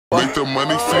the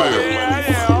money flip.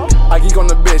 I geek on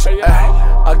the bitch, ayy.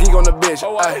 I geek on the bitch,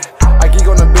 ayy. I geek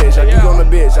on the bitch, I geek on the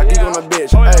bitch, I geek on the bitch,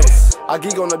 ayy. I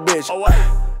geek on the bitch.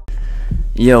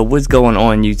 Yo, what's going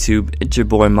on YouTube? It's your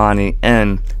boy Monty,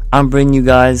 and I'm bringing you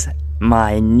guys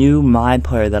my new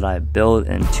player that I built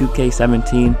in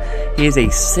 2K17. He is a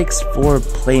 6'4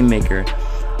 playmaker.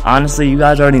 Honestly, you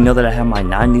guys already know that I have my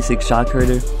 96 shot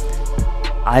creator.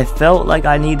 I felt like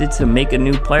I needed to make a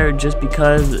new player just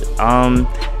because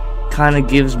kind of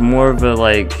gives more of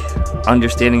a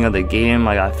understanding of the game.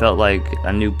 I felt like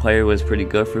a new player was pretty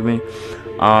good for me.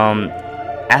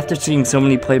 After seeing so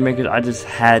many playmakers, I just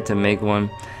had to make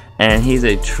one, and he's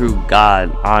a true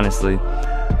god, honestly.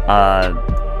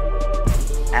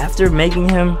 After making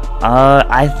him,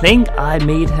 I think I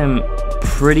made him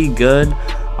pretty good.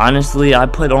 Honestly, I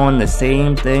put on the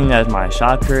same thing as my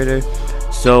shot creator,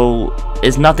 so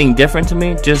it's nothing different to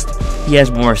me. Just he has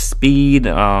more speed,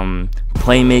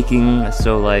 playmaking.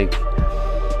 So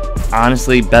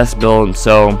honestly, best build.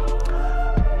 So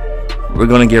we're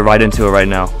gonna get right into it right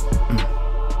now.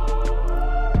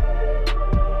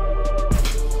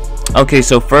 Okay,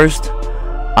 so first,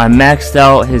 I maxed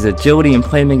out his agility and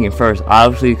playmaking first,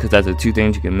 obviously, because that's the two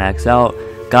things you can max out.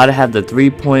 Gotta have the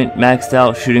 3-point maxed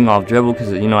out, shooting off dribble,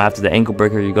 because after the ankle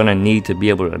breaker, you're gonna need to be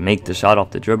able to make the shot off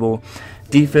the dribble.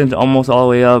 Defense almost all the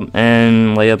way up,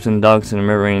 and layups and dunks and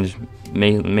mid-range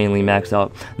mainly maxed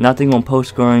out. Nothing on post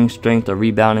scoring, strength, or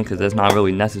rebounding, because that's not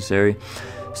really necessary.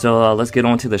 So let's get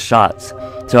on to the shots.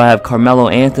 So I have Carmelo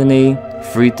Anthony,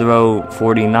 free throw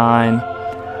 49.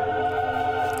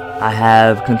 I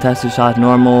have contested shots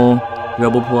normal,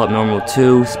 dribble pull up normal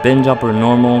 2, spin jumper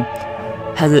normal,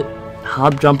 has it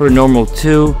hop jumper normal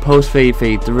 2, post fade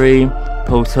 3,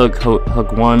 post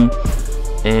hook 1,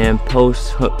 and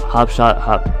post hook hop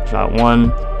shot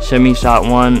 1, shimmy shot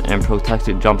 1, and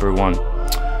protected jumper 1.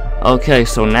 Okay,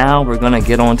 so now we're gonna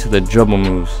get on to the dribble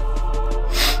moves.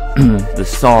 The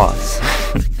sauce.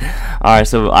 Alright,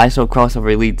 so ISO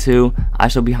crossover elite 2,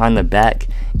 ISO behind the back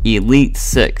elite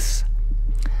 6.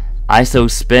 ISO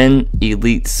spin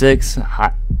elite 6,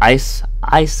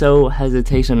 ISO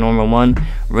hesitation normal 1,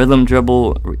 rhythm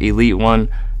dribble elite 1,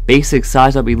 basic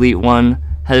size up elite 1,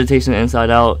 hesitation inside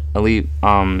out elite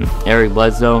Eric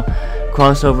Bledsoe,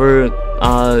 crossover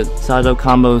size up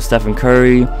combo Stephen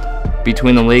Curry,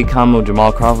 between the leg combo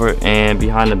Jamal Crawford, and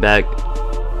behind the back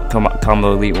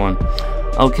combo elite 1.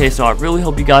 Okay, so I really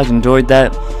hope you guys enjoyed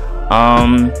that.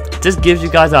 Just gives you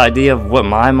guys an idea of what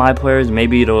my player is.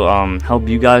 Maybe it'll help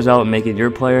you guys out and make it your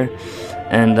player.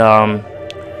 And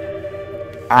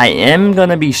I am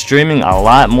gonna be streaming a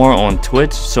lot more on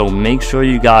Twitch, so make sure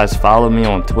you guys follow me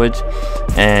on Twitch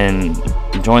and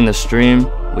join the stream.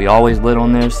 We always lit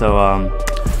on there, so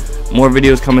more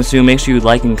videos coming soon. Make sure you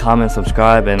like and comment,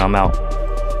 subscribe, and I'm out.